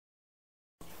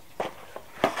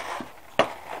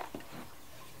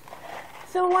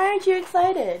So why aren't you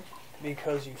excited?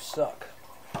 Because you suck.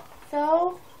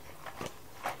 So?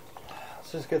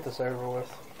 Let's just get this over with.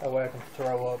 That way I can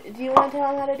throw up. Do you want to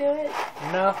tell them how to do it?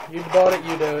 No, you bought it,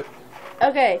 you do it.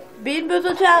 Okay,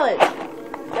 Beanboozled challenge.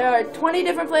 There are 20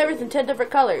 different flavors and 10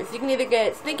 different colors. You can either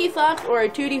get Stinky Socks or a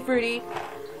Tutti Frutti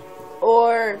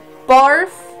or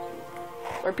Barf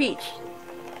or Peach.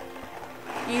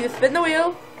 You either spin the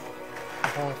wheel.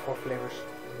 Only 4 flavors.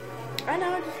 I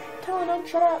know, just telling them,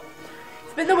 shut up.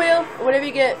 Spin the wheel, whatever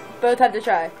you get, both have to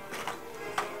try.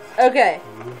 Okay.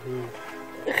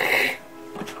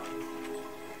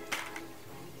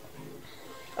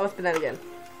 I'll spin that again.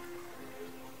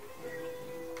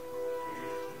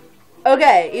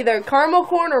 Okay, either caramel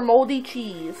corn or moldy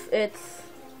cheese.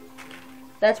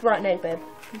 That's rotten egg, babe.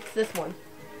 It's this one.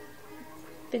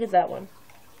 I think it's that one.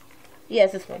 Yeah,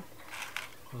 it's this one.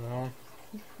 No.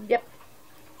 Yep.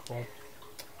 Cool.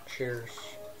 Cheers.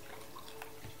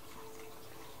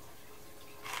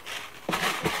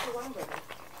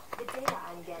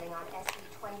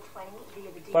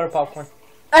 Butter popcorn.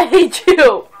 I hate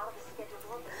you.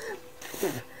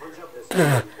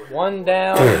 1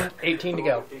 down, 18 to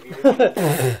go.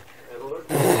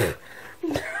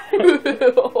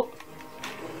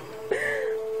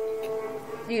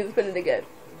 You spin it again.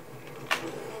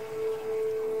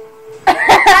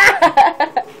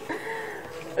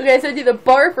 Okay, so it's either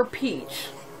barf or peach.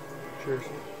 Cheers.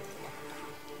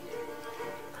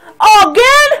 Oh,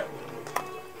 again?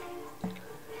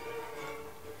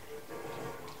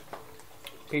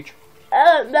 Peach.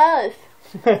 Nice.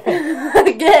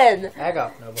 Again. I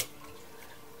got Nova.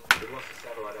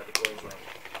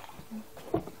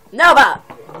 Nova.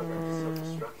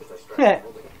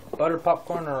 Buttered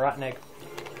popcorn or rotten egg?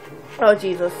 Oh,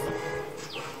 Jesus.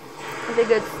 I think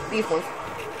it's these ones.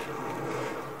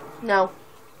 No.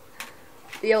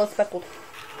 The yellow speckled.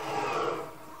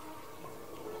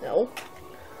 No.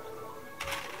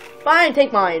 Fine,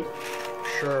 take mine.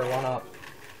 Sure, why not?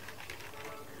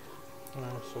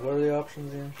 So what are the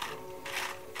options here?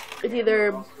 It's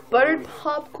either buttered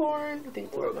popcorn. I think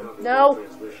it's one of them. No. I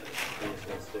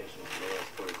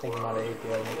think you might have ate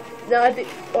the other one. No, I think.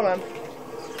 Hold on. I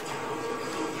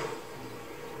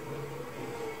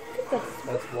think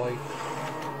That's white.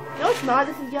 no, it's not.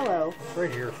 This is yellow. It's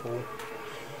right here, fool.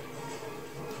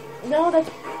 No, that's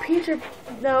peach or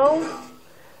no.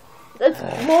 That's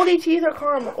moldy cheese or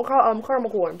caramel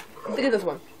corn. I think it's this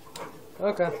one.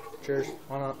 Okay. Cheers.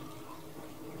 Why not?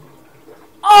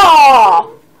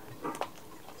 Oh!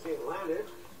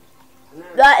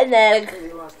 That an egg.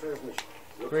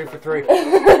 3 for 3.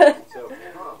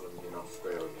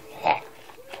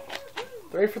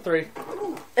 3 for 3.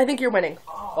 I think you're winning.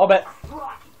 I'll bet.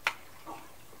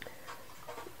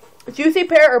 Juicy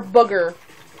pear or booger?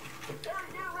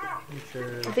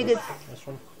 Cheers. I think it's this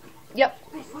one. Yep.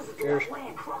 Cheers.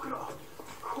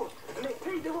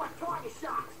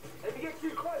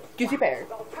 Juicy pear.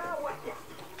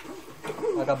 I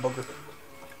got booger.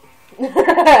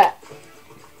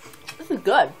 This is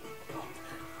good.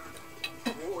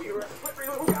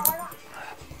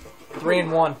 3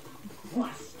 and 1.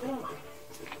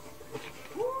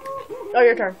 Oh,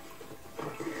 your turn.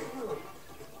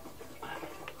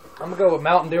 I'm gonna go with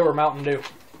Mountain Dew or Mountain Dew.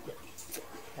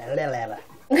 I don't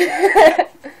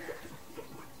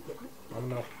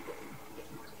know.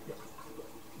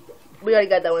 We already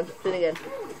got that one. Spin again.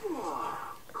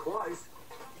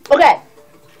 Okay.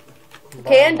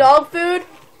 Canned dog food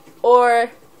or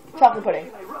chocolate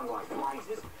pudding?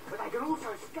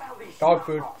 Dog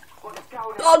food.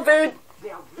 Dog food.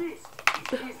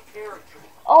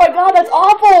 Oh my god, that's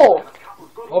awful.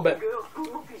 I'll bet.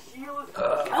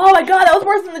 Oh my god, that was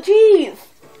worse than the cheese.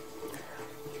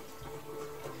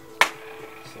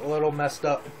 It's a little messed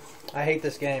up. I hate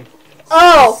this game.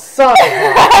 Oh. So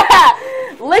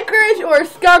Licorice or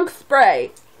skunk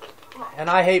spray? And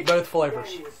I hate both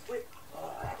flavors.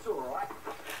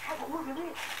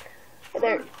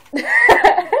 There.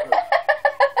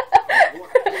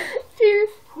 Cheers.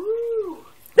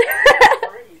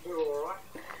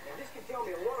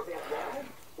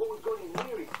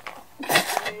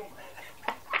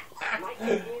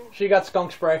 She got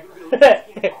skunk spray.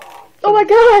 Oh my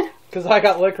god. Because I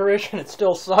got licorice and it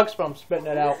still sucks, but I'm spitting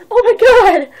it out. Oh my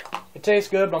god. It tastes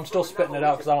good, but I'm still spitting it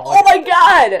out because I don't like Oh my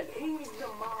god.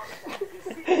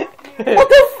 What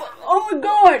the f- Oh my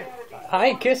god. it. I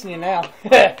ain't kissing you now.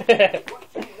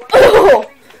 Oh.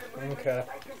 Okay.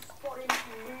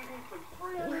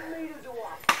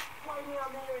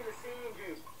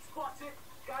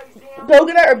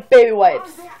 Coconut or baby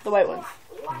wipes? The white ones.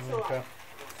 Okay.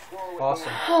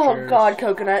 Awesome. Oh Cheers. god,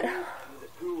 coconut.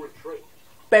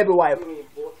 Baby wipe.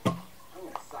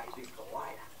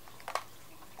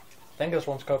 think this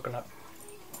one's coconut.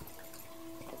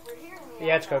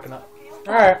 Yeah, it's coconut.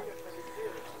 Alright.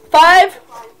 5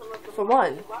 for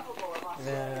 1.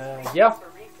 Yeah.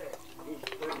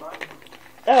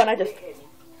 Oh, and I just...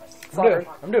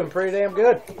 I'm doing pretty damn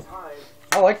good.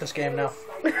 I like this game now.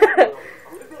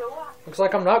 Looks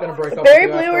like I'm not going to break up. Berry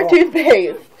blue or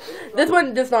toothpaste? This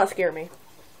one does not scare me.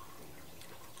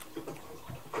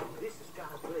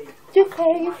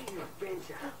 Toothpaste.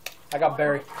 I got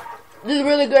berry. This is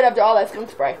really good after all that skunk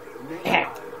spray.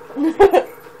 At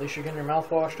least you're getting your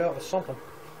mouth washed out with something.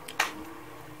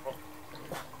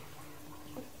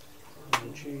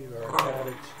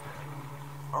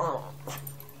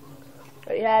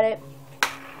 But you had it.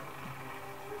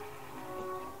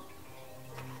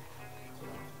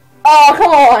 Oh,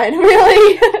 come on.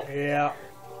 Really? Yeah.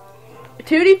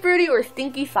 Tutti Frutti or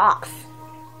stinky socks?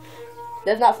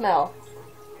 Does not smell.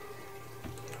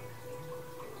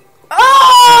 Oh!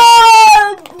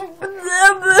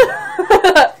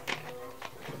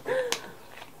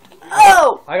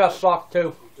 Oh! I got sock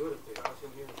too.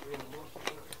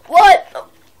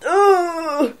 What?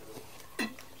 Ooh.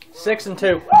 6 and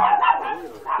 2.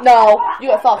 No, you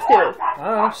got socks too. I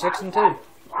don't know, 6 and 2.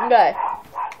 Okay.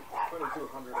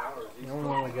 The only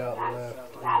one we got left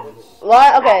is...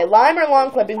 Okay, lime or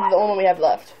lawn clippings is the only one we have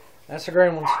left. That's the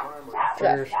green ones.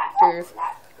 Cheers. Cheers.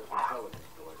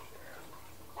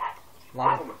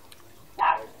 Lime.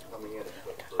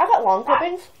 I got lawn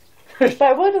clippings, but it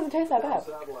really doesn't taste that bad.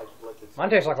 Mine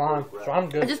tastes like lime, so I'm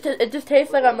good. It just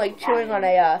tastes like I'm like chewing on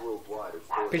a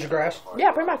Piece of grass.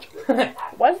 yeah, pretty much.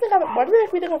 Why do they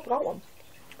make me think I forgot one?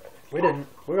 We didn't.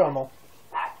 We got them all.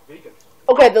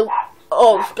 Okay,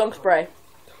 skunk spray.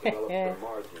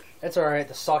 It's alright,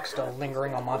 the sock's still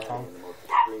lingering on my tongue.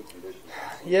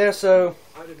 Yeah, so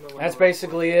that's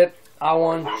basically it. I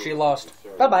won, she lost.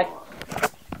 Bye-bye.